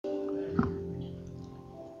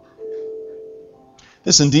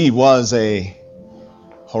This indeed was a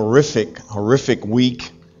horrific week.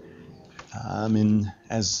 And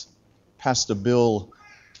as Pastor Bill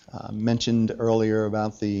mentioned earlier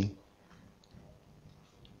about the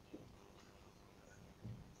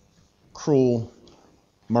cruel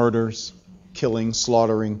murders, killing,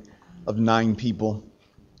 slaughtering of 9 people.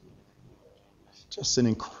 Just an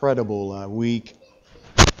incredible week.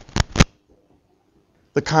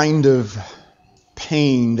 The kind of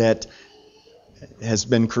pain that has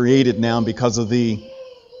been created now because of the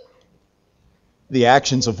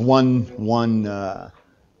actions of one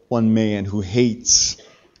man who hates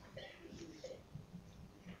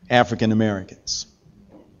African Americans.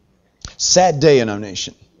 Sad day in our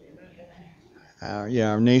nation.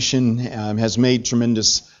 Our nation has made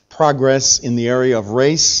tremendous progress in the area of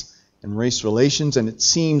race and race relations, and it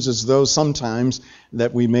seems as though sometimes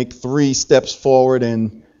that we make 3 steps forward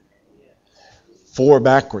and 4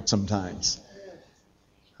 backward sometimes.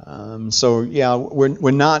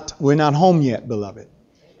 We're not home yet, beloved.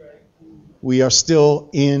 We are still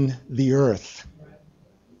in the earth.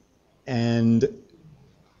 And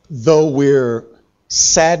though we're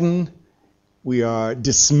saddened, we are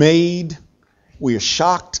dismayed, we are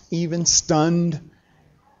shocked, even stunned,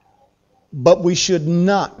 but we should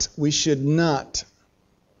not be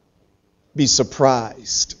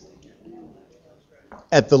surprised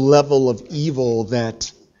at the level of evil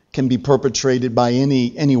that can be perpetrated by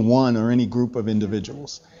any one or any group of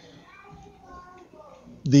individuals.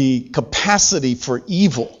 The capacity for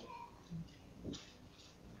evil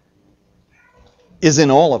is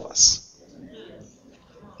in all of us.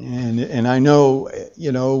 And I know,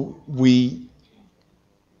 we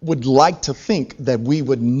would like to think that we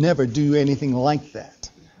would never do anything like that.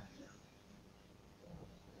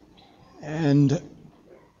 And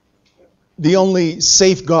the only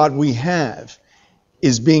safeguard we have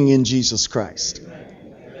is being in Jesus Christ.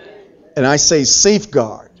 And I say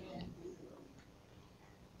safeguard.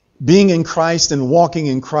 Being in Christ and walking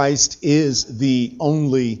in Christ is the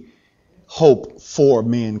only hope for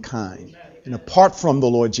mankind. And apart from the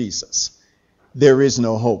Lord Jesus, there is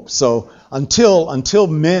no hope. So until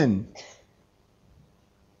men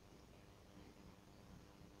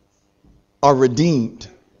are redeemed,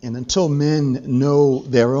 and until men know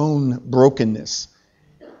their own brokenness,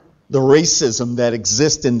 the racism that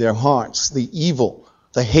exists in their hearts, the evil,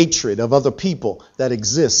 the hatred of other people that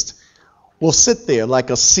exist, will sit there like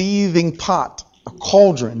a seething pot, a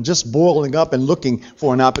cauldron, just boiling up and looking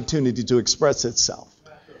for an opportunity to express itself.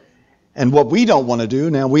 And what we don't want to do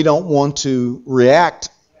now, we don't want to react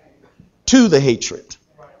to the hatred.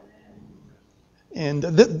 And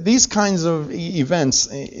these kinds of events,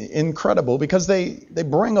 incredible, because they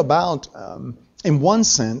bring about, in one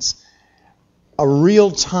sense, a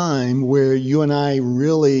real time where you and I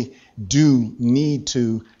really do need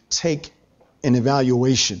to take an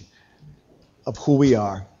evaluation of who we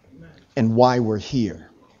are and why we're here.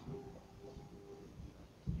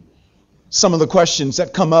 Some of the questions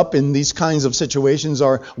that come up in these kinds of situations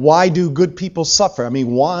are, why do good people suffer? I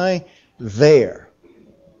mean, why there?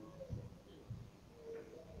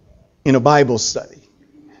 In a Bible study.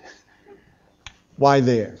 Why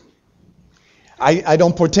there? I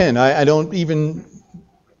don't pretend. I don't even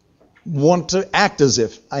want to act as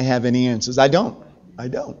if I have any answers. I don't.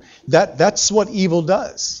 That's what evil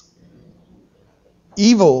does.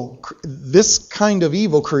 Evil, this kind of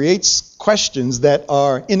evil creates questions that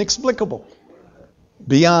are inexplicable,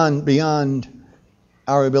 beyond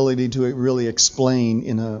our ability to really explain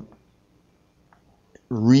in a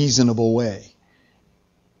reasonable way.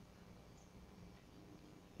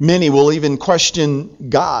 Many will even question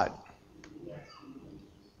God.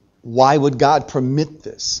 Why would God permit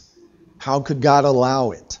this? How could God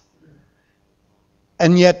allow it?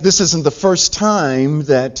 And yet this isn't the first time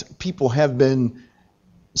that people have been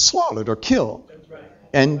slaughtered or killed.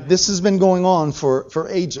 And this has been going on for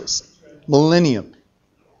ages, millennium.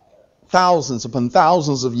 Thousands upon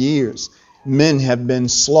thousands of years, men have been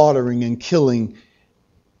slaughtering and killing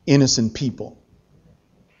innocent people.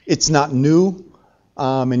 It's not new.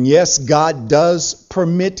 And yes, God does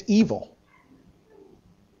permit evil.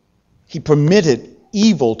 He permitted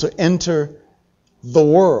evil to enter the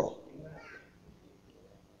world.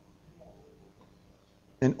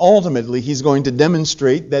 And ultimately, He's going to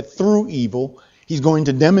demonstrate that through evil, He's going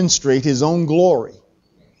to demonstrate His own glory,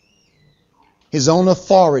 His own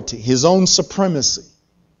authority, His own supremacy.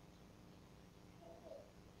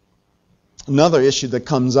 Another issue that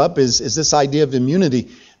comes up is this idea of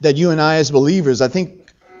immunity, that you and I as believers, I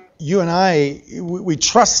think you and I, we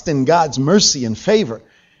trust in God's mercy and favor,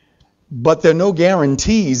 but there are no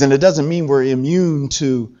guarantees, and it doesn't mean we're immune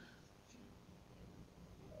to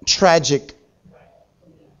tragic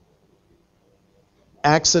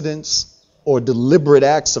accidents or deliberate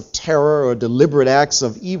acts of terror or deliberate acts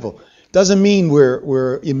of evil. Doesn't mean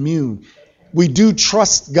we're immune. We do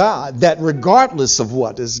trust God that regardless of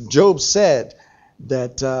what, as Job said,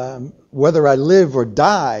 that whether I live or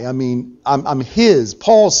die, I mean, I'm His.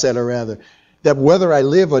 Paul said, or rather, that whether I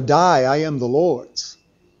live or die, I am the Lord's.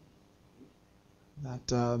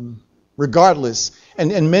 That regardless,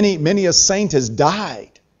 and many a saint has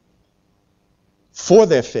died for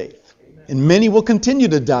their faith. And many will continue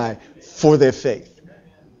to die for their faith.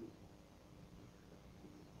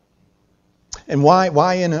 And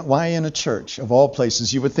why in a church of all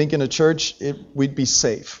places? You would think in a church we'd be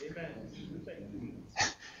safe.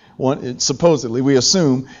 Supposedly, we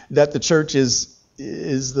assume that the church is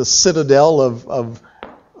the citadel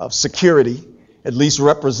of security. At least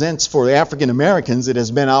represents for the African Americans. It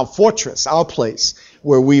has been our fortress, our place,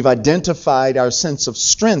 where we've identified our sense of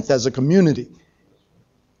strength as a community.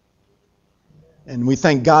 And we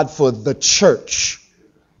thank God for the church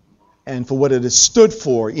and for what it has stood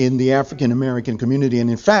for in the African American community. And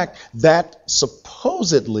in fact, that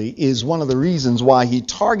supposedly is one of the reasons why He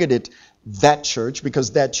targeted that church,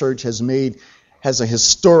 because that church has a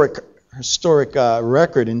historic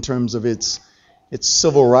record in terms of its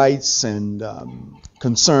civil rights and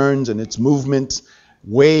concerns and its movement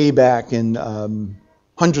way back in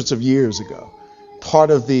hundreds of years ago. Part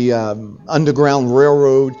of the Underground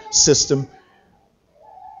Railroad system.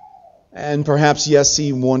 And perhaps, yes,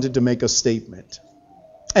 he wanted to make a statement.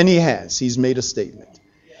 And he has. He's made a statement.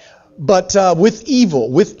 But with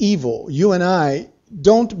evil, you and I,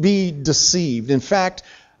 don't be deceived. In fact,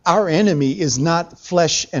 our enemy is not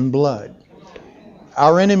flesh and blood.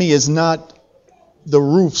 Our enemy is not the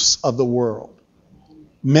roofs of the world.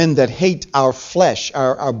 Men that hate our flesh,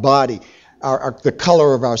 our body, the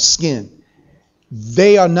color of our skin.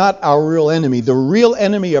 They are not our real enemy. The real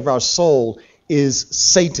enemy of our soul is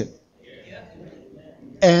Satan.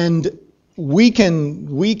 And we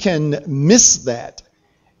can miss that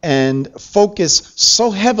and focus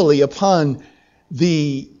so heavily upon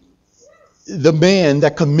the man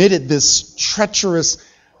that committed this treacherous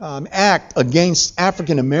act against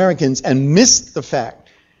African Americans and miss the fact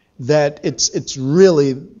that it's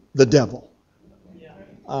really the devil.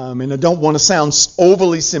 And I don't want to sound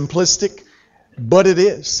overly simplistic, but it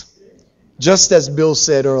is. Just as Bill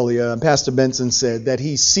said earlier, Pastor Benson said that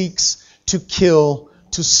he seeks to kill,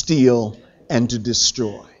 to steal, and to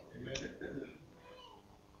destroy.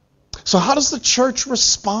 So how does the church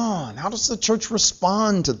respond? How does the church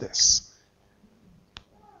respond to this?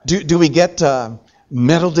 Do we get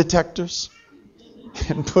metal detectors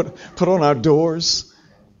and put on our doors?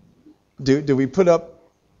 Do we put up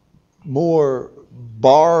more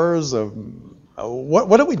bars of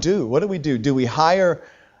what do we do? What do we do? Do we hire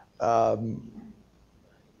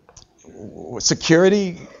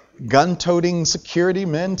security? Gun-toting security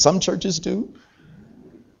men. Some churches do.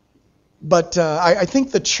 But I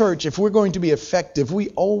think the church, if we're going to be effective, we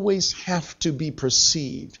always have to be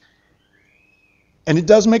perceived. And it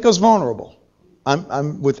does make us vulnerable.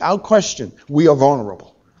 I'm without question, we are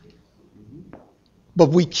vulnerable. But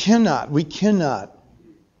we cannot,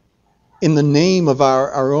 in the name of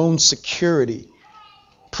our own security,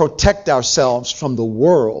 protect ourselves from the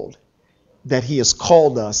world that He has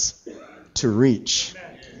called us to reach.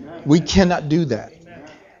 We cannot do that.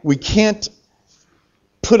 We can't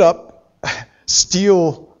put up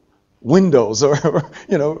steel windows or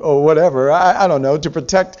whatever. I don't know, to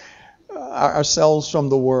protect ourselves from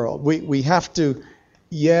the world. We have to,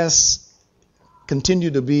 yes,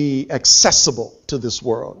 continue to be accessible to this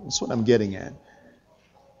world. That's what I'm getting at.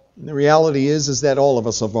 And the reality is that all of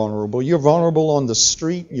us are vulnerable. You're vulnerable on the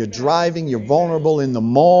street. You're driving. You're vulnerable in the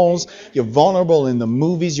malls. You're vulnerable in the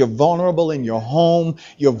movies. You're vulnerable in your home.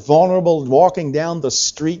 You're vulnerable walking down the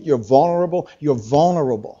street. You're vulnerable. You're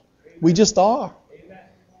vulnerable. We just are.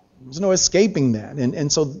 There's no escaping that.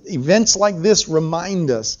 And so events like this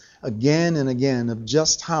remind us again and again of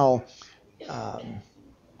just how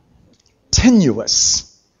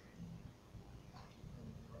tenuous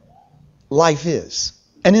life is.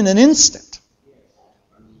 And in an instant,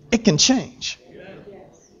 it can change.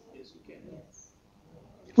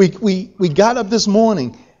 We got up this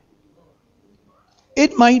morning.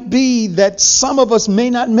 It might be that some of us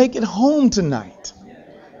may not make it home tonight.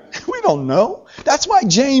 We don't know. That's why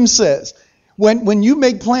James says, when you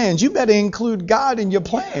make plans, you better include God in your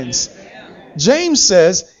plans. James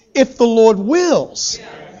says, if the Lord wills,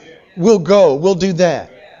 we'll go, we'll do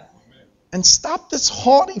that. And stop this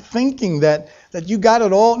haughty thinking that you got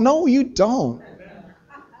it all. No, you don't.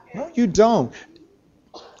 No, you don't.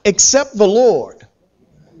 Except the Lord.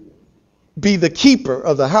 be the keeper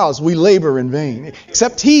of the house, we labor in vain.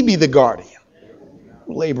 Except he be the guardian,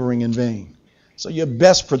 laboring in vain. So your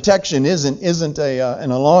best protection isn't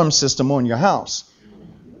an alarm system on your house.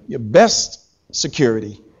 Your best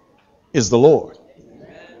security is the Lord.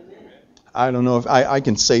 I don't know if I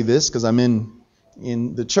can say this because I'm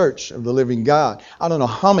in the church of the living God. I don't know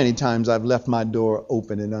how many times I've left my door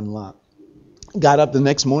open and unlocked. Got up the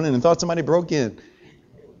next morning and thought somebody broke in.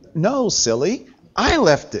 No, silly. I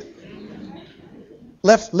left it.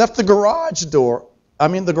 Left the garage door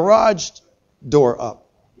up.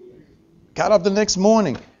 Got up the next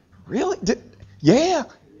morning. Really? Yeah.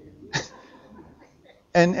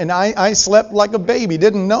 And I slept like a baby,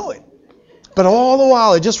 didn't know it. But all the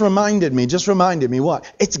while, it just reminded me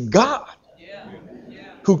what? It's God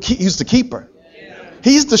who's the keeper.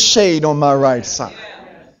 He's the shade on my right side.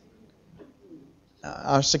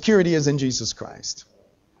 Our security is in Jesus Christ.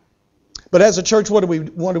 But as a church, what do we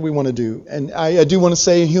want to do? And I do want to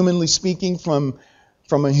say, humanly speaking, from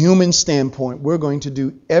a human standpoint, we're going to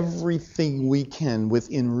do everything we can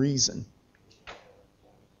within reason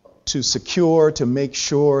to make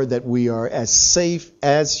sure that we are as safe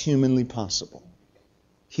as humanly possible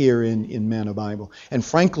here in Manna Bible. And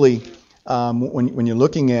frankly, when we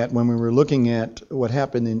were looking at what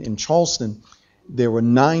happened in Charleston, there were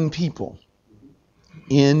 9 people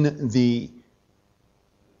in the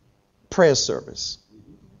prayer service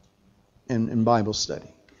and Bible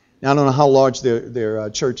study. Now, I don't know how large their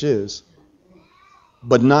church is,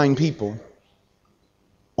 but 9 people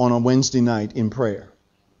on a Wednesday night in prayer.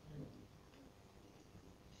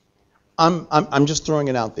 I'm just throwing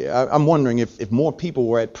it out there. I'm wondering if more people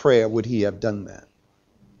were at prayer, would he have done that?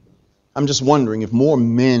 I'm just wondering if more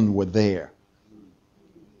men were there,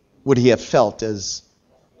 would he have felt as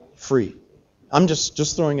free? I'm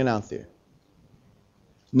just throwing it out there.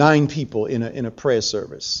 9 people in a prayer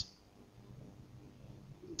service.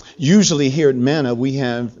 Usually here at Manna, we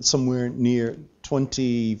have somewhere near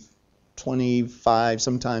 20, 25,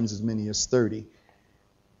 sometimes as many as 30.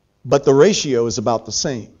 But the ratio is about the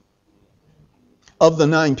same. Of the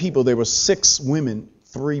 9 people, there were 6 women,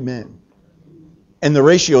 3 men. And the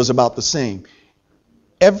ratio is about the same.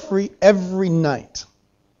 Every night,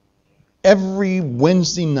 every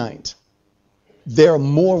Wednesday night, there are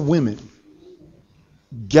more women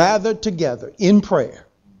gathered together in prayer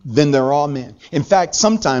than there are men. In fact,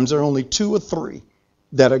 sometimes there are only 2 or 3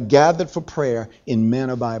 that are gathered for prayer in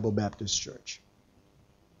Manna Bible Baptist Church.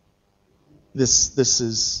 This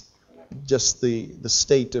is just the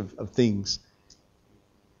state of things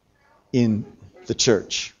in the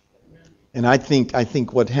church. And I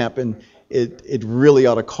think what happened, it really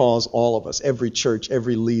ought to cause all of us, every church,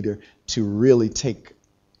 every leader, to really take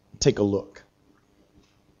a look.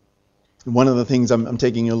 One of the things I'm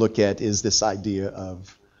taking a look at is this idea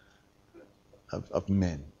of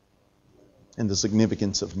men and the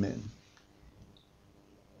significance of men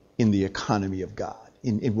in the economy of God,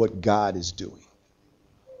 in what God is doing.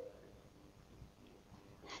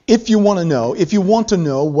 If you want to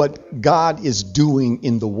know what God is doing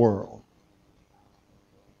in the world,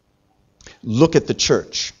 look at the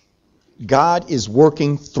church. God is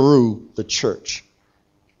working through the church.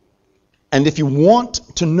 And if you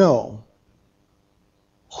want to know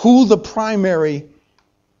who the primary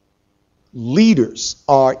leaders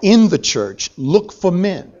are in the church, look for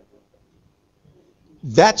men.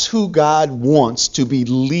 That's who God wants to be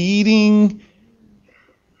leading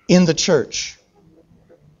in the church.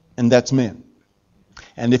 And that's men.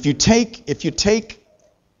 And if you take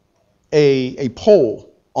a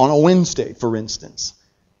poll on a Wednesday, for instance,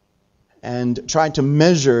 and try to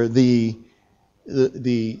measure the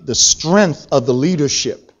strength of the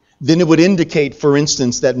leadership, then it would indicate, for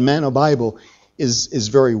instance, that Manna Bible is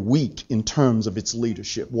very weak in terms of its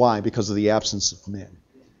leadership. Why? Because of the absence of men.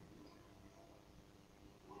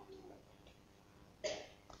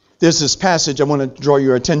 There's this passage I want to draw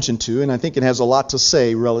your attention to, and I think it has a lot to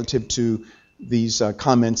say relative to these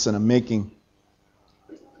comments that I'm making.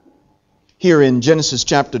 Here in Genesis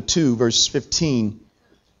chapter 2, verse 15,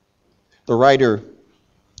 the writer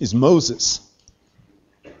is Moses.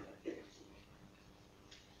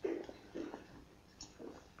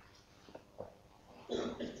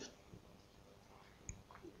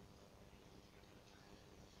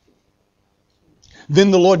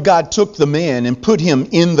 Then the Lord God took the man and put him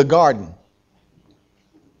in the garden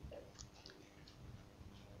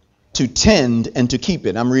to tend and to keep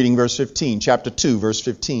it. I'm reading verse 15, chapter 2, verse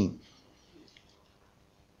 15.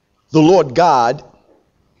 The Lord God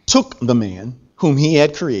took the man whom he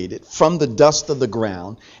had created from the dust of the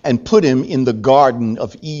ground and put him in the garden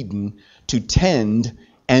of Eden to tend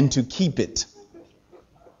and to keep it.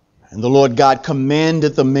 And the Lord God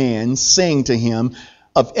commanded the man, saying to him,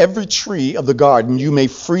 of every tree of the garden you may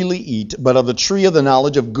freely eat, but of the tree of the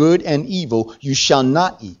knowledge of good and evil you shall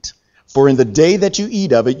not eat. For in the day that you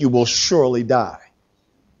eat of it, you will surely die.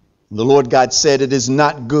 And the Lord God said, it is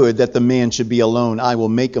not good that the man should be alone. I will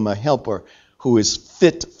make him a helper who is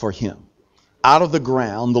fit for him. Out of the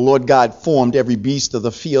ground, the Lord God formed every beast of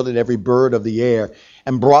the field and every bird of the air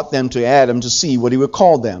and brought them to Adam to see what he would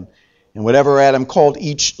call them. And whatever Adam called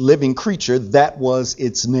each living creature, that was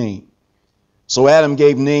its name. So Adam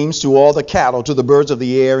gave names to all the cattle, to the birds of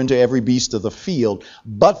the air, and to every beast of the field.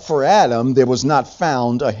 But for Adam there was not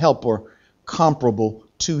found a helper comparable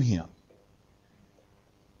to him.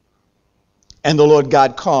 And the Lord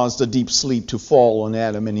God caused a deep sleep to fall on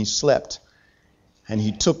Adam, and he slept. And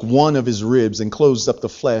he took one of his ribs and closed up the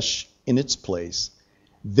flesh in its place.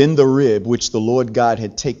 Then the rib which the Lord God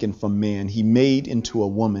had taken from man, he made into a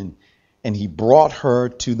woman, and he brought her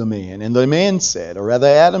to the man. And the man said, or rather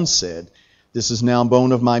Adam said, this is now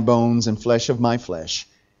bone of my bones and flesh of my flesh.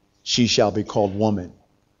 She shall be called woman,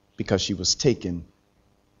 because she was taken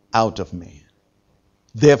out of man.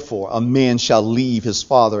 Therefore a man shall leave his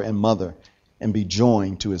father and mother and be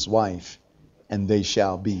joined to his wife, and they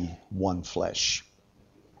shall be one flesh.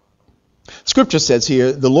 Scripture says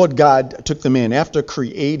here, the Lord God took the man after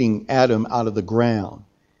creating Adam out of the ground.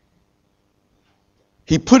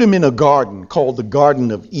 He put him in a garden called the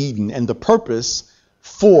Garden of Eden, and the purpose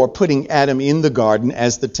for putting Adam in the garden,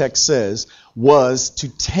 as the text says, was to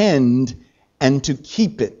tend and to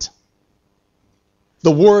keep it.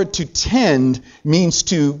 The word to tend means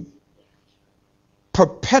to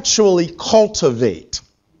perpetually cultivate.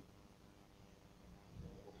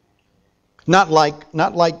 Not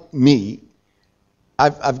like me.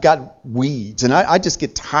 I've got weeds, and I just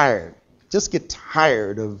get tired. Just get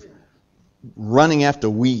tired of running after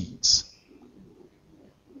weeds.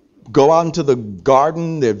 Go out into the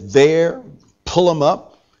garden, they're there, pull them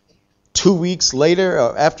up. 2 weeks later,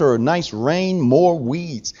 after a nice rain, more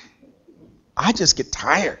weeds. I just get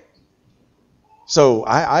tired. So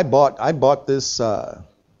I bought this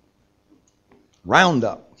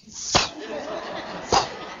Roundup.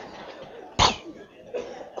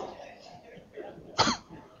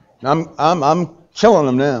 I'm killing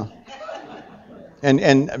them now.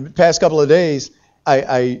 And the past couple of days,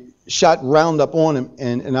 I shot Roundup on him,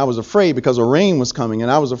 and I was afraid because the rain was coming,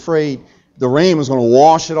 and I was afraid the rain was going to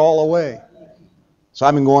wash it all away. So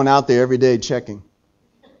I've been going out there every day checking.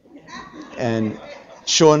 And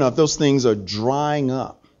sure enough, those things are drying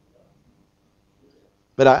up.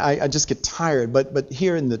 But I just get tired. But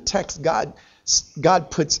here in the text,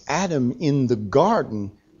 God puts Adam in the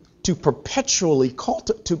garden to perpetually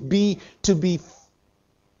cultivate, to be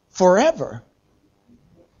forever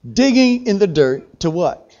digging in the dirt to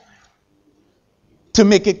what? To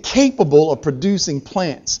make it capable of producing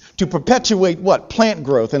plants, to perpetuate what? Plant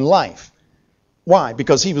growth and life. Why?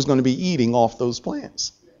 Because he was going to be eating off those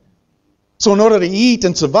plants. So in order to eat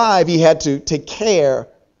and survive, he had to take care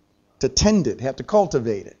to tend it, he had to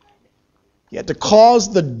cultivate it. He had to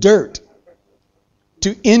cause the dirt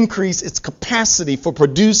to increase its capacity for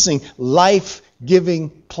producing life-giving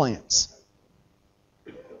plants.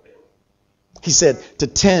 He said to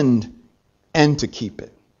tend and to keep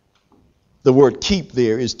it. The word keep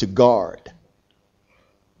there is to guard,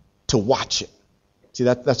 to watch it. See,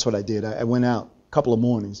 that's what I did. I went out a couple of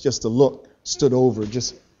mornings just to look, stood over,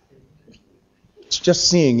 just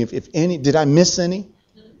seeing if any, did I miss any?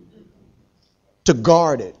 To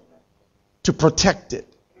guard it, to protect it,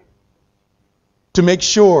 to make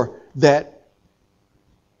sure that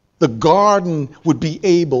the garden would be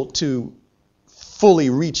able to fully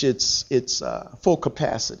reach its full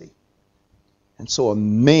capacity. And so a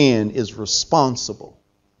man is responsible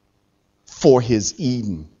for his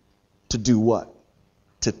Eden to do what?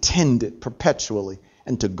 To tend it perpetually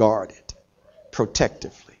and to guard it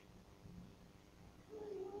protectively.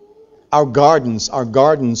 Our gardens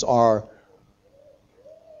are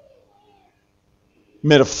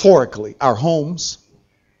metaphorically our homes.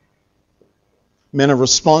 Men are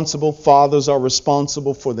responsible, fathers are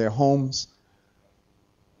responsible for their homes.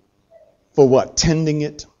 For what? Tending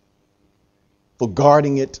it, for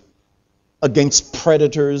guarding it against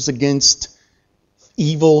predators, against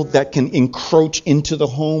evil that can encroach into the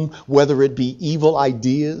home, whether it be evil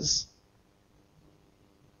ideas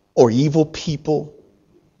or evil people.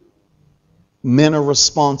 Men are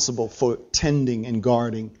responsible for tending and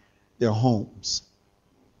guarding their homes.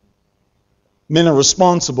 Men are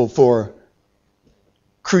responsible for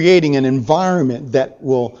creating an environment that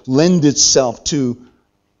will lend itself to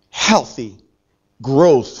healthy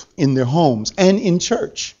growth in their homes and in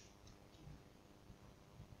church.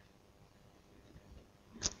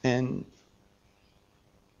 And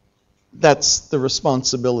that's the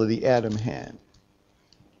responsibility Adam had.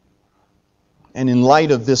 And in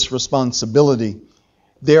light of this responsibility,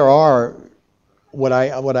 there are, what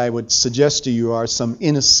I would suggest to you are some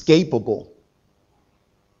inescapable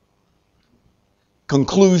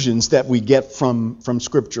conclusions that we get from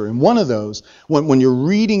Scripture. And one of those, when you're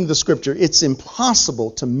reading the Scripture, it's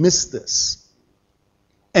impossible to miss this.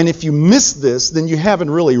 And if you miss this, then you haven't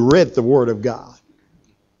really read the Word of God.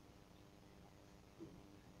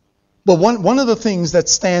 But one of the things that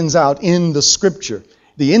stands out in the Scripture,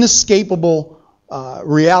 the inescapable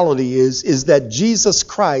reality is that Jesus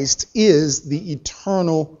Christ is the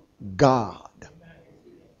eternal God.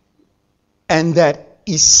 And that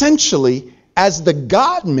essentially, as the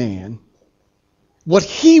God-man, what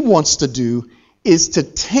he wants to do is to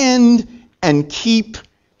tend and keep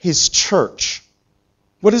his church.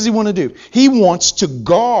 What does he want to do? He wants to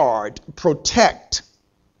guard, protect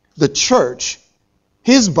the church,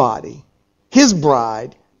 his body, his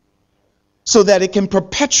bride, so that it can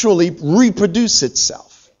perpetually reproduce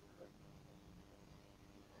itself.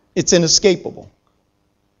 It's inescapable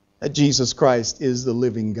that Jesus Christ is the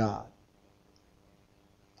living God.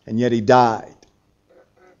 And yet he died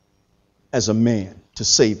as a man to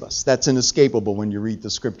save us. That's inescapable when you read the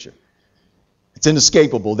Scripture. It's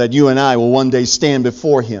inescapable that you and I will one day stand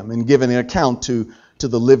before him and give an account to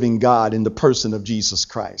the living God in the person of Jesus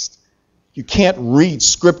Christ. You can't read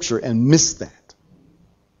Scripture and miss that.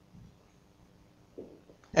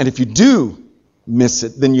 And if you do miss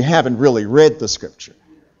it, then you haven't really read the Scripture.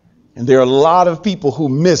 And there are a lot of people who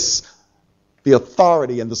miss the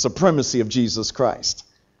authority and the supremacy of Jesus Christ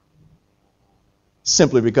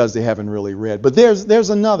simply because they haven't really read. But there's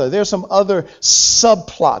some other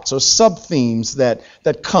subplots or sub-themes that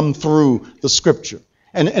come through the Scripture.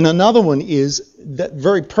 And another one is that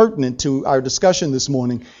very pertinent to our discussion this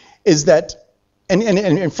morning is that,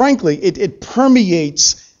 and frankly, it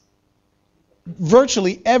permeates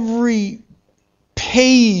virtually every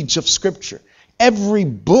page of Scripture, every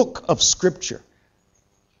book of Scripture,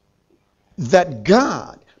 that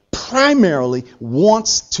God primarily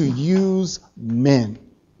wants to use men.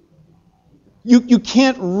 You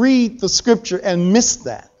can't read the Scripture and miss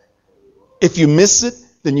that. If you miss it,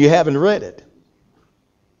 then you haven't read it.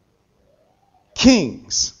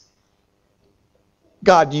 Kings,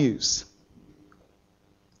 God used.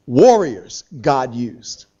 Warriors, God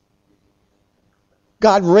used.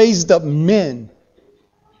 God raised up men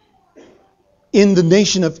in the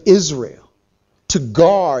nation of Israel to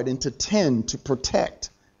guard and to tend, to protect,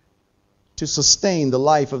 to sustain the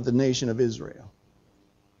life of the nation of Israel.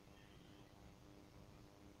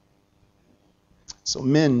 So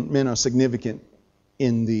men are significant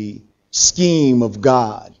in the scheme of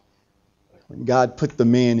God. When God put the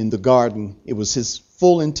man in the garden, it was his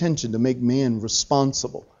full intention to make man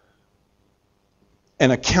responsible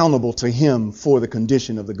and accountable to him for the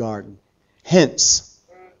condition of the garden. Hence,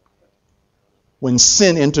 when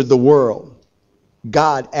sin entered the world,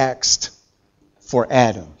 God asked for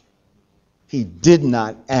Adam. He did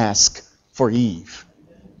not ask for Eve.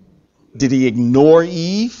 Did he ignore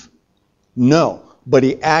Eve? No. But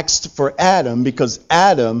he asked for Adam because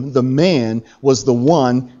Adam, the man, was the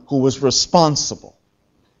one who was responsible.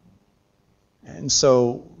 And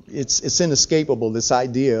so it's inescapable, this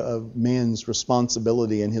idea of man's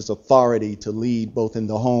responsibility and his authority to lead both in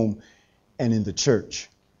the home and in the church.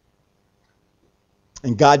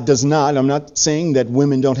 And God does not, I'm not saying that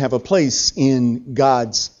women don't have a place in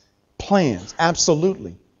God's plans.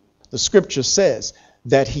 Absolutely. The Scripture says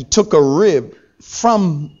that he took a rib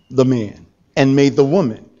from the man and made the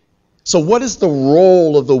woman. So what is the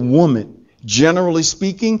role of the woman, generally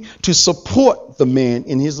speaking? To support the man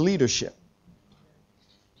in his leadership.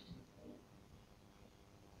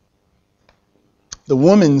 The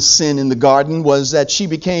woman's sin in the garden was that she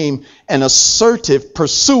became an assertive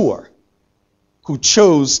pursuer who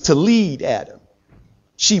chose to lead Adam.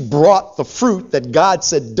 She brought the fruit that God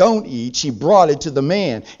said don't eat. She brought it to the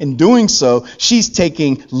man. In doing so, she's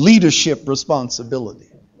taking leadership responsibility.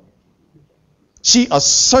 She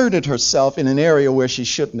asserted herself in an area where she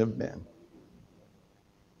shouldn't have been.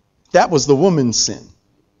 That was the woman's sin.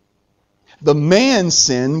 The man's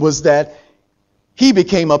sin was that he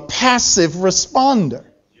became a passive responder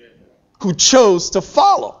who chose to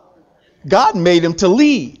follow. God made him to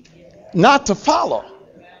lead, not to follow.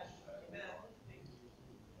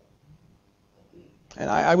 And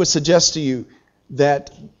I would suggest to you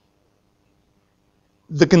that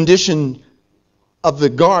the condition of the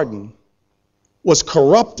garden was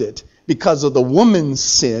corrupted because of the woman's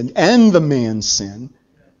sin and the man's sin,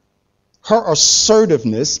 her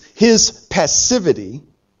assertiveness, his passivity,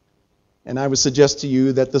 And I would suggest to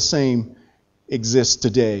you that the same exists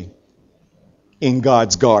today in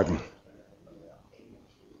God's garden.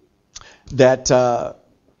 That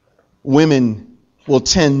women will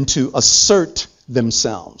tend to assert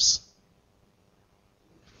themselves.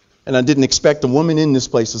 And I didn't expect a woman in this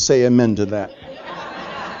place to say amen to that.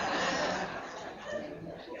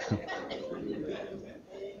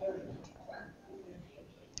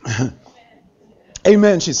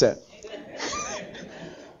 Amen, she said.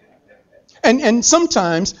 And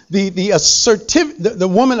sometimes the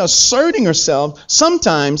woman asserting herself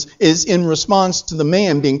sometimes is in response to the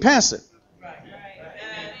man being passive.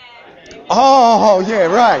 Oh, yeah,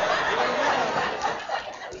 right.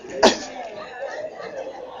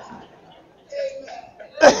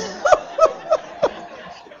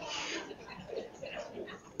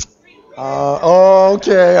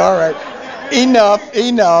 Okay, all right. Enough,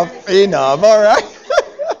 all right.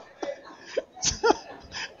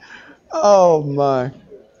 Oh my.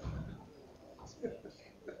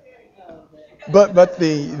 But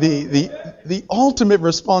the ultimate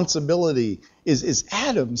responsibility is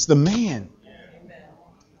Adam's, the man.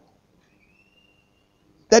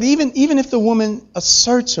 That even if the woman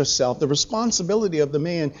asserts herself, the responsibility of the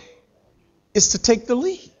man is to take the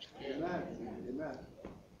lead.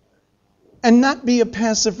 And not be a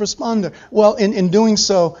passive responder. Well, in doing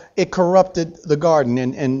so, it corrupted the garden.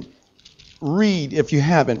 And read, if you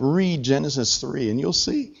haven't, read Genesis 3 and you'll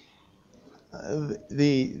see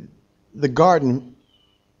the garden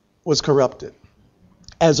was corrupted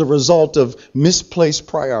as a result of misplaced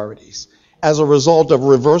priorities, as a result of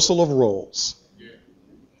reversal of roles.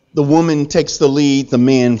 The woman takes the lead, the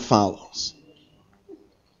man follows.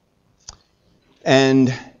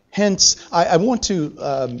 And hence, I want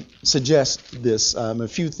to suggest this, a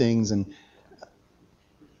few things. And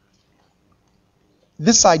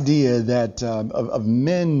this idea that of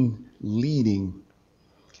men leading,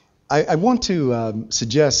 I want to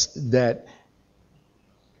suggest that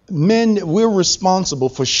men, we're responsible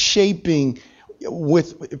for shaping,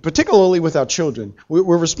 particularly with our children,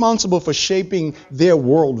 we're responsible for shaping their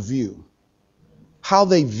worldview, how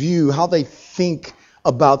they view, how they think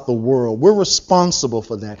about the world. We're responsible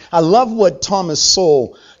for that. I love what Thomas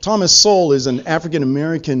Sowell is an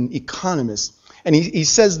African-American economist, and he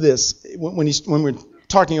says this when we're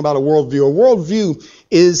talking about a worldview. A worldview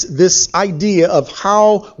is this idea of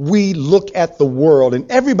how we look at the world,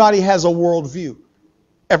 and everybody has a worldview.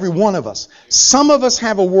 Every one of us. Some of us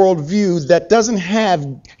have a worldview that doesn't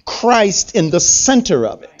have Christ in the center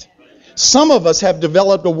of it. Some of us have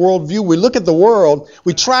developed a worldview. We look at the world.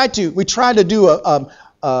 We try to do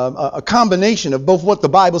a combination of both what the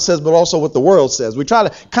Bible says, but also what the world says. We try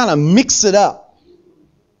to kind of mix it up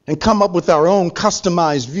and come up with our own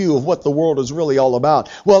customized view of what the world is really all about.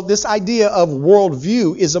 Well, this idea of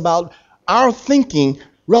worldview is about our thinking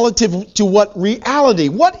relative to what reality.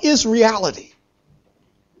 What is reality?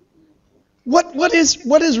 What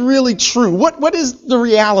is really true? What is the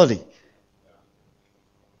reality?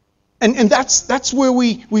 And that's where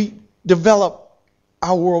we develop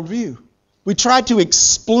our worldview. We try to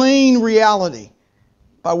explain reality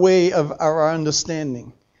by way of our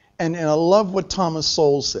understanding. And I love what Thomas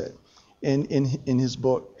Sowell said in his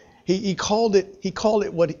book. He called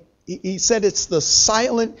it what he said, it's the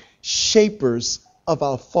silent shapers of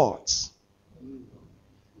our thoughts.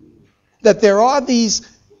 That there are these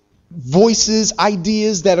voices,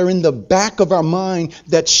 ideas that are in the back of our mind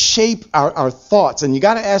that shape our thoughts. And you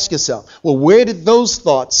got to ask yourself, well, where did those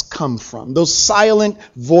thoughts come from? Those silent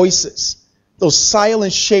voices, those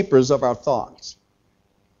silent shapers of our thoughts.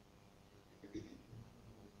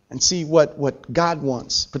 And see what God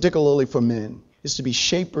wants, particularly for men, is to be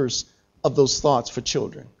shapers of those thoughts for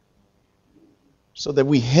children. So that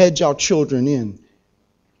we hedge our children in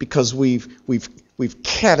because we've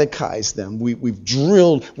catechized them, we've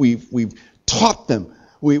drilled, we've taught them,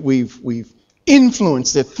 we've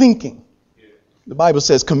influenced their thinking. The Bible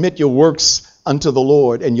says, commit your works unto the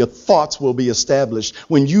Lord and your thoughts will be established.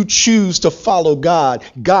 When you choose to follow God,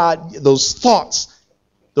 those thoughts,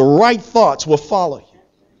 the right thoughts will follow you.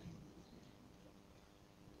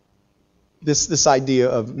 This idea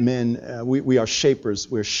of men, we are shapers,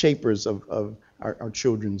 we're shapers of our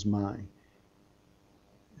children's mind.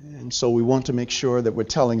 And so we want to make sure that we're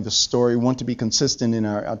telling the story. We want to be consistent in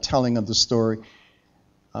our telling of the story.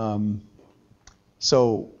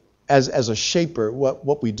 So as a shaper,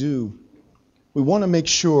 what we do, we want to make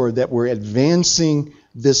sure that we're advancing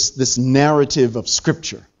this narrative of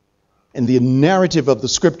Scripture. And the narrative of the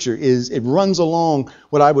Scripture it runs along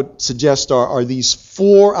what I would suggest are these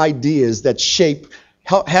four ideas that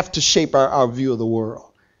have to shape our view of the world.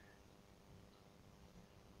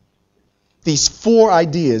 These four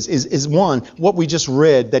ideas is one, what we just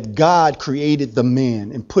read, that God created the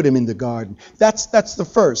man and put him in the garden. That's the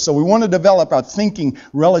first. So we want to develop our thinking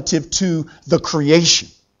relative to the creation.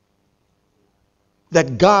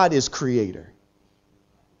 That God is creator.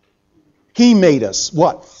 He made us,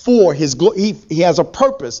 what? For his glory. He has a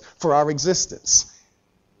purpose for our existence.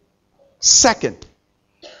 Second,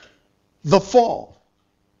 the fall.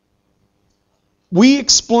 We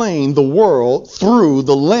explain the world through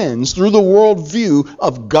the lens, through the worldview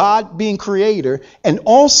of God being creator and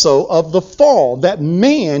also of the fall, that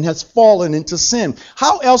man has fallen into sin.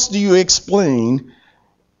 How else do you explain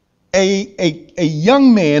a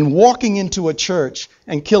young man walking into a church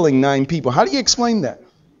and killing 9 people? How do you explain that?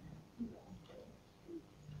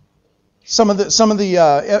 Some of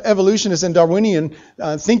the evolutionists and Darwinian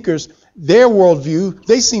thinkers, their worldview,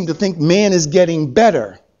 they seem to think man is getting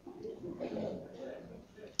better.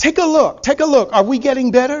 Take a look. Are we getting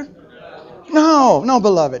better? No,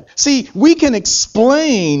 beloved. See, we can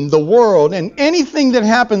explain the world and anything that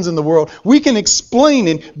happens in the world, we can explain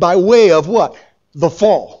it by way of what? The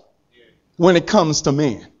fall, when it comes to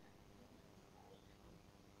man.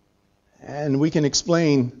 And we can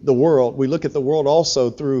explain the world. We look at the world also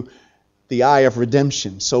through the eye of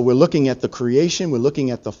redemption. So we're looking at the creation, we're looking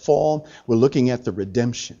at the fall, we're looking at the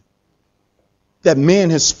redemption. That man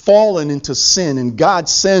has fallen into sin and God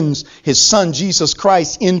sends his son Jesus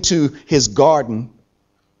Christ into his garden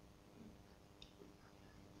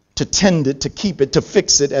to tend it, to keep it, to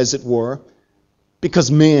fix it as it were, because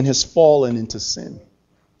man has fallen into sin.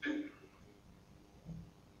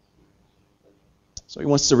 So he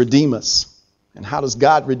wants to redeem us. And how does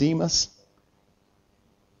God redeem us?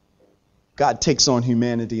 God takes on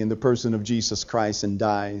humanity in the person of Jesus Christ and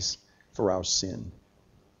dies for our sin.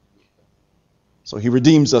 So he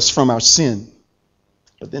redeems us from our sin.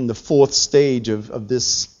 But then the fourth stage of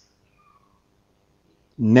this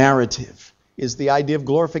narrative is the idea of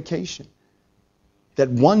glorification. That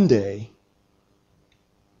one day,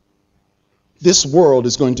 this world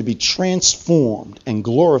is going to be transformed and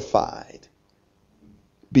glorified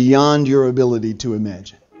beyond your ability to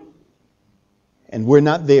imagine. And we're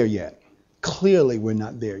not there yet. Clearly, we're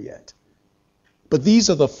not there yet. But these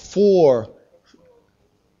are the four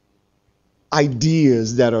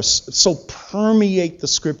ideas that are so permeate the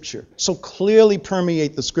Scripture, so clearly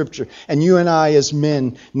permeate the Scripture. And you and I as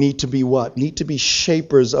men need to be what? Need to be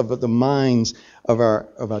shapers of the minds of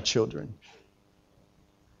our children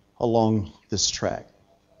along this track.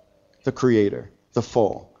 The Creator, the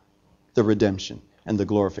fall, the redemption, and the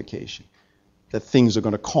glorification. That things are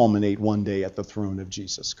going to culminate one day at the throne of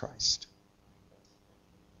Jesus Christ.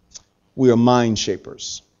 We are mind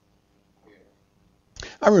shapers.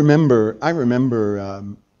 I remember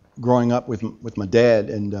growing up with my dad,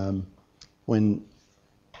 and when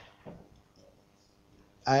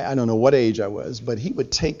I don't know what age I was, but he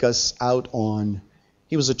would take us out on.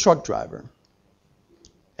 He was a truck driver,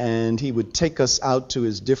 and he would take us out to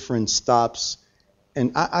his different stops,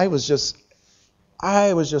 and I was just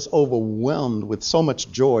overwhelmed with so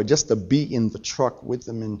much joy just to be in the truck with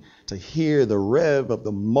him and to hear the rev of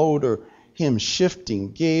the motor, him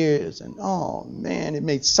shifting gears, and oh man, it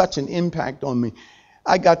made such an impact on me.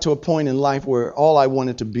 I got to a point in life where all I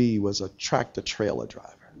wanted to be was a tractor trailer driver.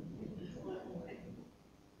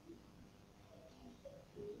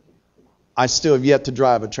 I still have yet to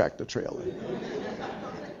drive a tractor trailer.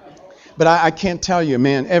 But I can't tell you,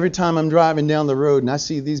 man, every time I'm driving down the road and I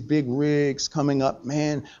see these big rigs coming up,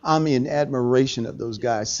 man, I'm in admiration of those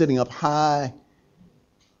guys sitting up high.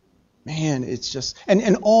 Man, it's just,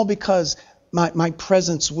 and all because my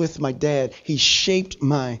presence with my dad, he shaped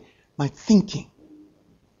my thinking.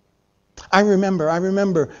 I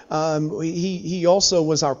remember he also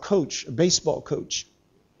was our coach, a baseball coach.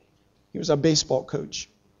 He was our baseball coach.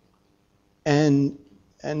 And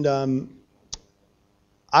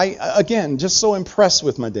I, again, just so impressed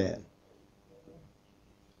with my dad.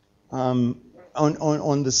 On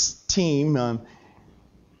this team,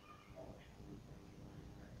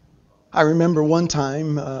 I remember one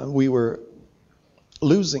time we were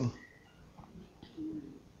losing.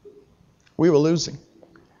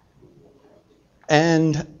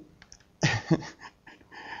 And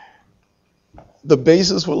the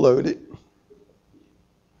bases were loaded.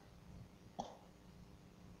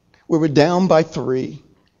 We were down by 3.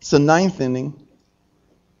 It's the 9th inning.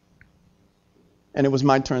 And it was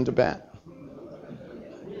my turn to bat.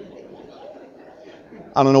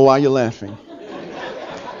 I don't know why you're laughing.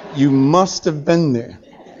 You must have been there.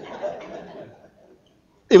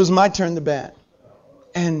 It was my turn to bat.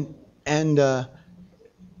 And the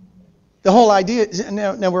whole idea,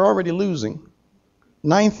 now we're already losing.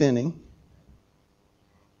 9th inning.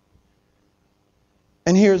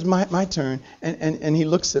 And here's my turn. And he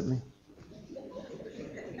looks at me.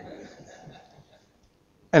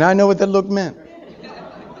 And I know what that look meant.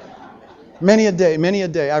 Many a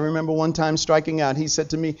day. I remember one time striking out. He said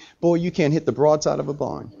to me, "Boy, you can't hit the broadside of a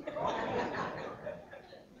barn."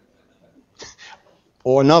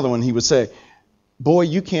 Or another one, he would say, "Boy,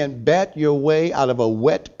 you can't bat your way out of a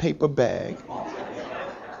wet paper bag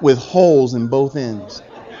with holes in both ends."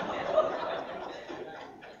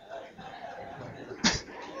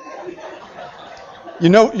 You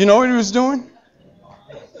know what he was doing?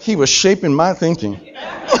 He was shaping my thinking.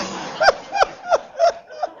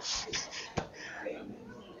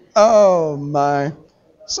 Oh my.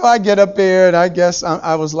 So I get up there, and I guess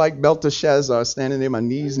I was like Belteshazzar, standing there, my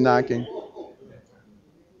knees knocking.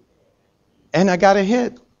 And I got a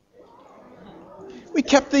hit. We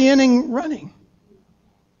kept the inning running.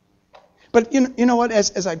 But you know what?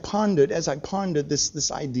 As I pondered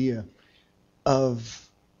this idea of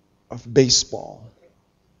baseball,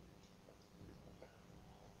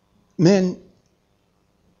 men,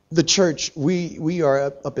 the church, we are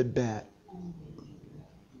up at bat.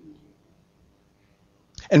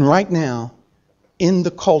 And right now, in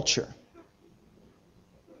the culture,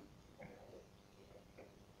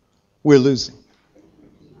 we're losing.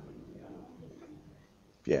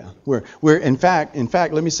 Yeah, we're in fact,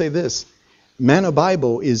 let me say this. Manna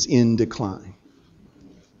Bible is in decline.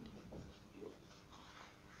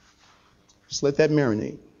 Just let that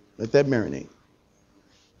marinate. Let that marinate.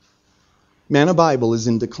 Manna Bible is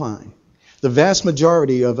in decline. The vast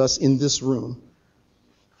majority of us in this room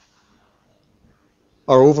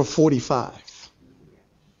are over 45.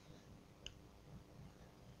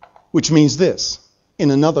 Which means this.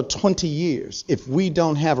 In another 20 years, if we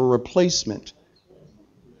don't have a replacement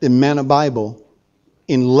in Manna Bible,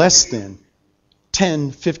 in less than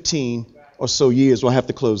 10, 15 or so years, we'll have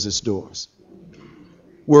to close its doors.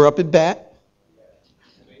 We're up at bat.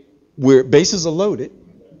 Bases are loaded.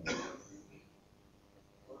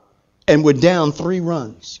 And we're down 3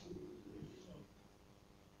 runs.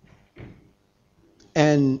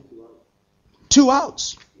 And 2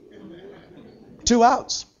 outs. 2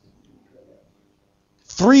 outs.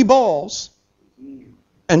 3 balls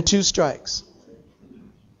and 2 strikes.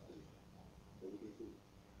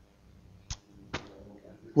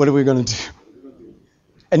 What are we going to do?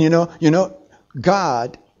 And you know,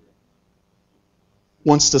 God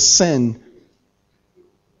wants to send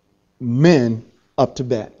men up to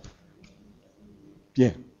bat.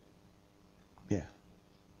 Yeah. Yeah.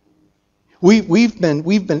 We've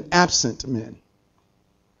been absent, men.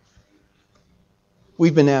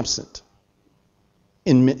 We've been absent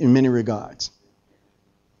in many regards.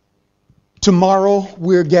 Tomorrow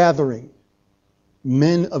we're gathering,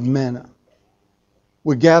 men of Manna.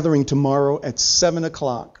 We're gathering tomorrow at 7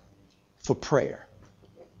 o'clock for prayer.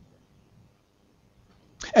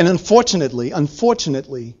 And unfortunately,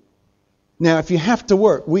 now if you have to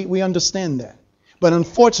work, we understand that. But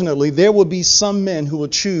unfortunately, there will be some men who will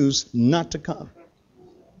choose not to come.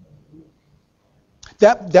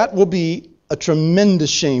 That will be a tremendous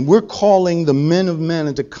shame. We're calling the men of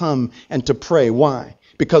Manna to come and to pray. Why?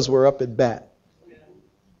 Because we're up at bat.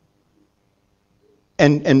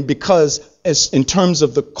 And because in terms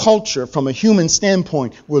of the culture, from a human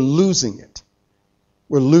standpoint, we're losing it.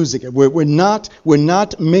 We're losing it. We're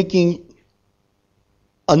not making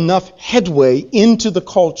enough headway into the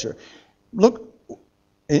culture. Look,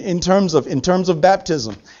 in terms of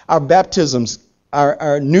baptism, our baptisms,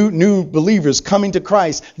 our new believers coming to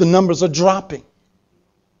Christ, the numbers are dropping.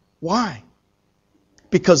 Why?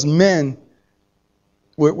 Because men,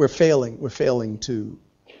 we're failing to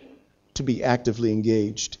be actively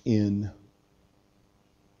engaged in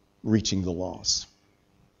reaching the lost.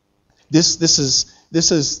 This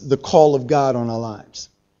is the call of God on our lives.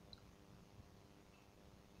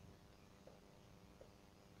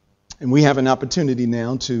 And we have an opportunity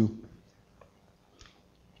now to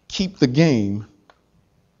keep the game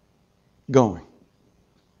going.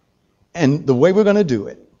 And the way we're going to do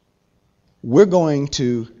it, we're going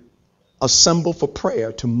to assemble for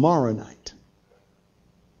prayer tomorrow night.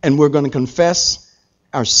 And we're going to confess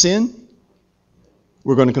our sin.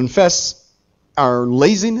 We're going to confess our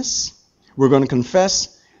laziness. We're going to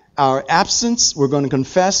confess our absence. We're going to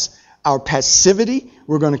confess our passivity.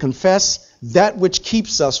 We're going to confess that which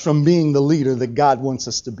keeps us from being the leader that God wants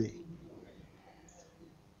us to be.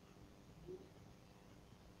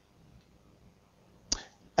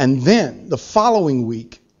 And then the following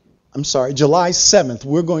week, July 7th,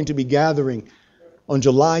 we're going to be gathering on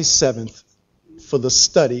July 7th for the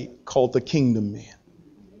study called The Kingdom Man.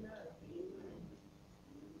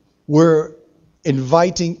 We're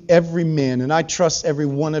inviting every man, and I trust every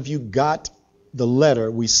one of you got the letter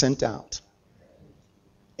we sent out,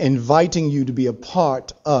 inviting you to be a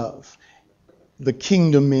part of the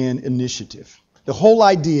Kingdom Man Initiative. The whole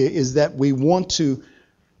idea is that we want to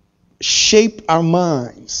shape our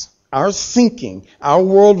minds, our thinking, our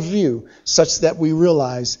worldview, such that we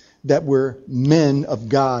realize that we're men of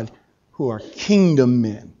God who are kingdom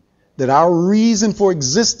men, that our reason for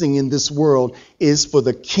existing in this world is for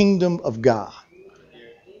the kingdom of God.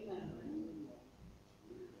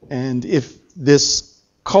 And if this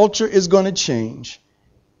culture is going to change,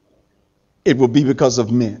 it will be because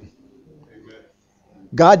of men.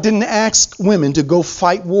 God didn't ask women to go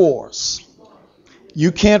fight wars.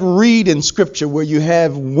 You can't read in Scripture where you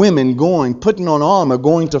have women putting on armor,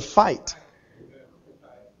 going to fight.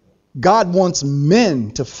 God wants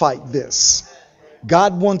men to fight this.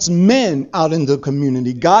 God wants men out in the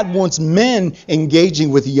community. God wants men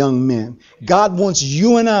engaging with young men. God wants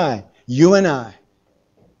you and I,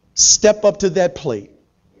 step up to that plate.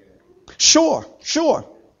 Sure.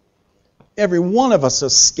 Every one of us are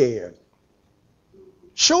scared.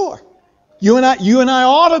 Sure. You and I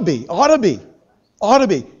ought to be.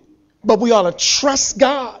 But we ought to trust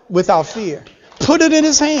God with our fear. Put it in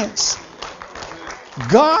his hands.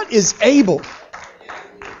 God is able.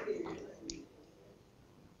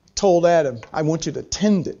 Told Adam, I want you to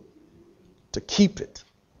tend it, to keep it,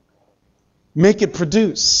 make it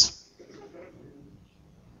produce.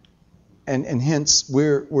 And hence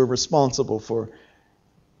we're responsible for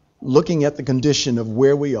looking at the condition of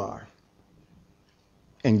where we are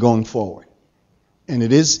and going forward. And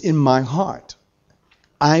it is in my heart.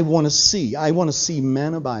 I want to see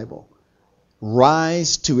Manna Bible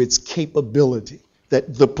rise to its capability,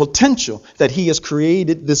 that the potential that he has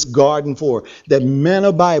created this garden for, that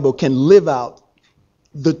Manna Bible can live out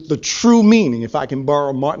the true meaning, if I can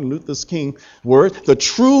borrow Martin Luther King's word, the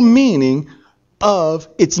true meaning of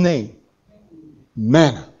its name,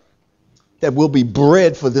 manna, that will be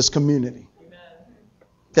bread for this community,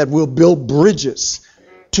 that will build bridges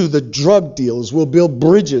to the drug dealers, will build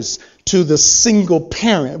bridges to the single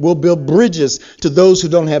parent, will build bridges to those who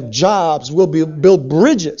don't have jobs, will build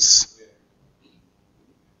bridges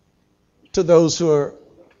to those who are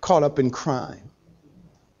caught up in crime.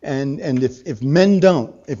 And if men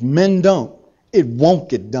don't, it won't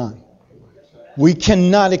get done. We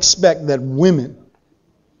cannot expect that women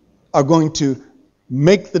are going to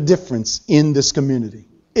make the difference in this community.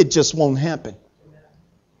 It just won't happen.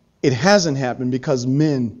 It hasn't happened because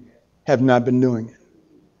men have not been doing it.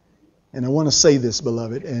 And I want to say this,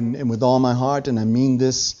 beloved, and with all my heart, and I mean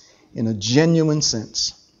this in a genuine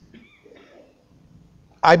sense.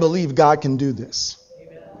 I believe God can do this.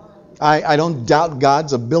 I don't doubt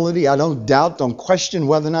God's ability. I don't question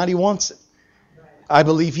whether or not he wants it. I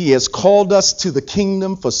believe he has called us to the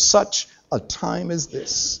kingdom for such a time as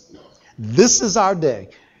this. This is our day.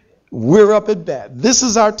 We're up at bat. This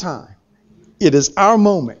is our time. It is our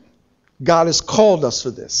moment. God has called us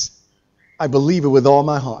for this. I believe it with all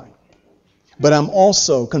my heart. But I'm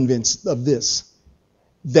also convinced of this,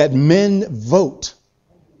 that men vote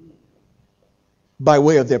by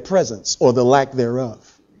way of their presence or the lack thereof.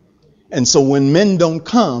 And so when men don't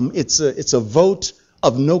come, it's a vote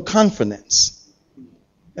of no confidence.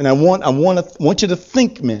 And I want you to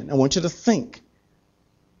think, men. I want you to think.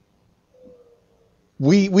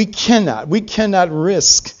 We cannot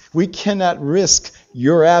risk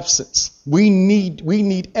your absence. We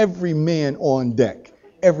need every man on deck.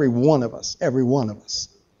 Every one of us.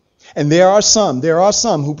 And there are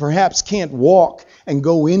some who perhaps can't walk and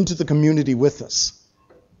go into the community with us.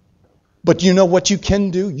 But you know what you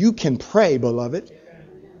can do? You can pray, beloved.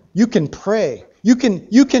 You can pray. You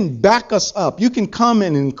can back us up. You can come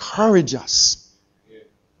and encourage us.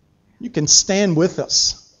 You can stand with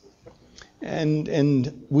us.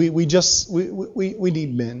 And we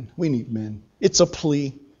need men. We need men. It's a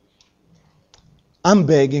plea. I'm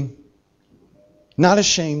begging. Not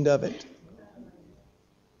ashamed of it.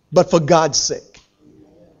 But for God's sake.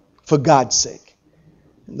 For God's sake.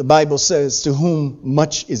 The Bible says, to whom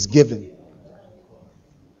much is given,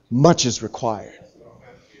 much is required.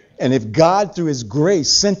 And if God, through his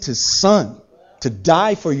grace, sent his son to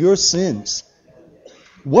die for your sins,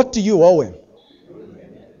 what do you owe him?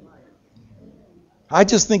 I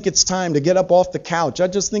just think it's time to get up off the couch. I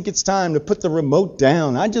just think it's time to put the remote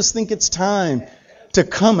down. I just think it's time to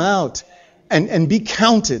come out and be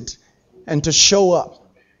counted and to show up.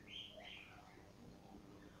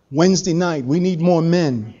 Wednesday night, we need more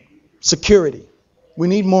men. Security. We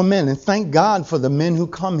need more men. And thank God for the men who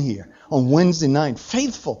come here on Wednesday night.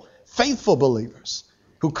 Faithful believers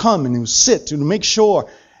who come and who sit to make sure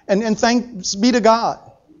And thanks be to God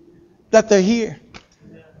that they're here.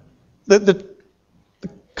 The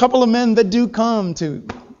couple of men that do come to,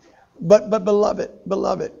 but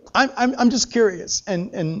beloved, I'm just curious,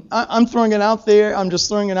 and I'm throwing it out there. I'm just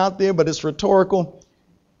throwing it out there, but it's rhetorical.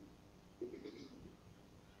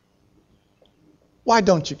 Why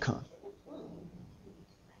don't you come?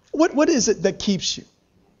 What is it that keeps you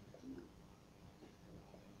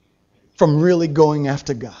from really going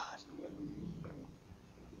after God?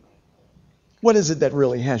 What is it that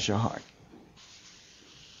really has your heart?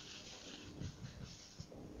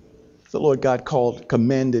 The Lord God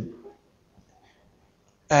commanded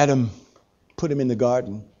Adam, put him in the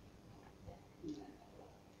garden,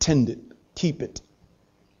 tend it, keep it,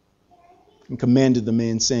 and commanded the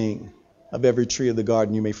man, saying, of every tree of the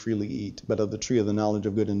garden you may freely eat, but of the tree of the knowledge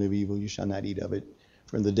of good and of evil you shall not eat of it,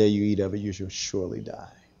 for in the day you eat of it you shall surely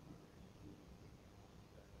die.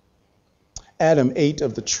 Adam ate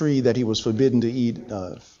of the tree that he was forbidden to eat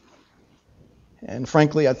of. And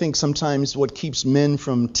frankly, I think sometimes what keeps men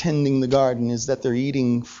from tending the garden is that they're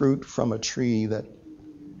eating fruit from a tree that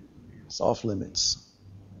is off limits.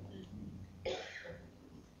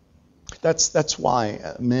 That's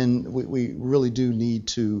why men, we really do need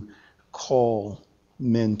to call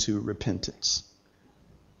men to repentance,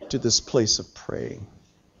 to this place of praying,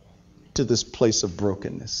 to this place of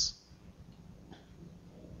brokenness.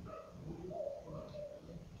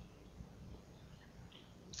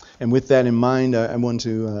 And with that in mind, I want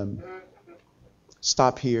to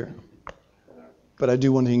stop here. But I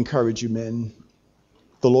do want to encourage you, men.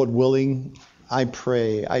 The Lord willing, I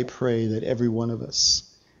pray that every one of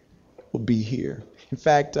us will be here. In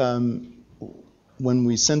fact, when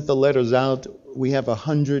we sent the letters out, we have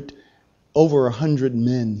over 100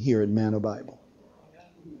 men here at Manna Bible.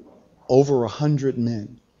 Over 100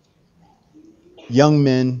 men. Young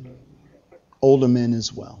men, older men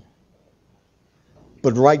as well.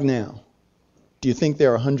 But right now, do you think there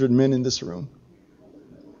are 100 men in this room?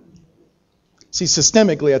 See,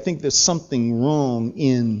 systemically, I think there's something wrong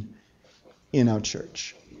in our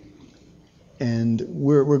church. And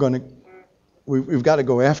we've got to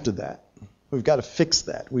go after that. We've got to fix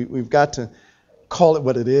that. We've got to call it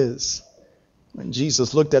what it is. When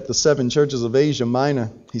Jesus looked at the 7 churches of Asia Minor,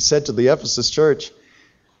 he said to the Ephesus church,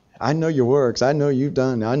 I know your works. I know you've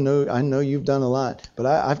done a lot, but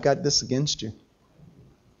I've got this against you.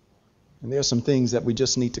 And there are some things that we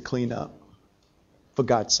just need to clean up for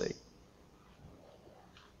God's sake.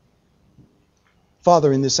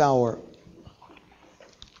 Father, in this hour,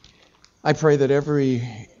 I pray that every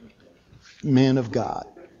man of God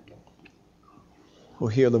will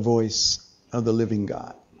hear the voice of the living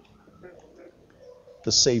God,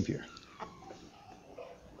 the Savior.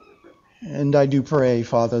 And I do pray,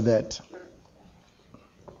 Father, that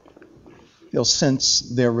they'll sense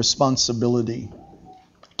their responsibility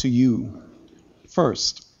to you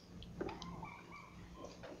first,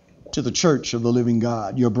 to the church of the living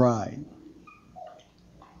God, your bride.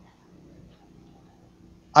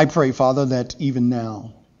 I pray, Father, that even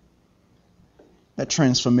now, that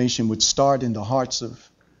transformation would start in the hearts of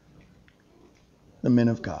the men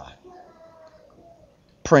of God.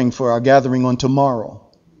 Praying for our gathering on tomorrow.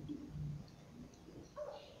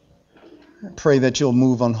 I pray that you'll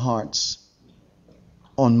move on hearts,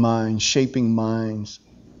 on minds, shaping minds,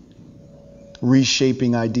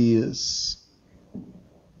 reshaping ideas.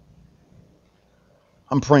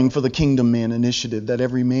 I'm praying for the Kingdom Man initiative, that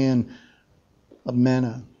every man of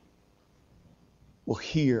Manna will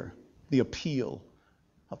hear the appeal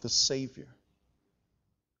of the Savior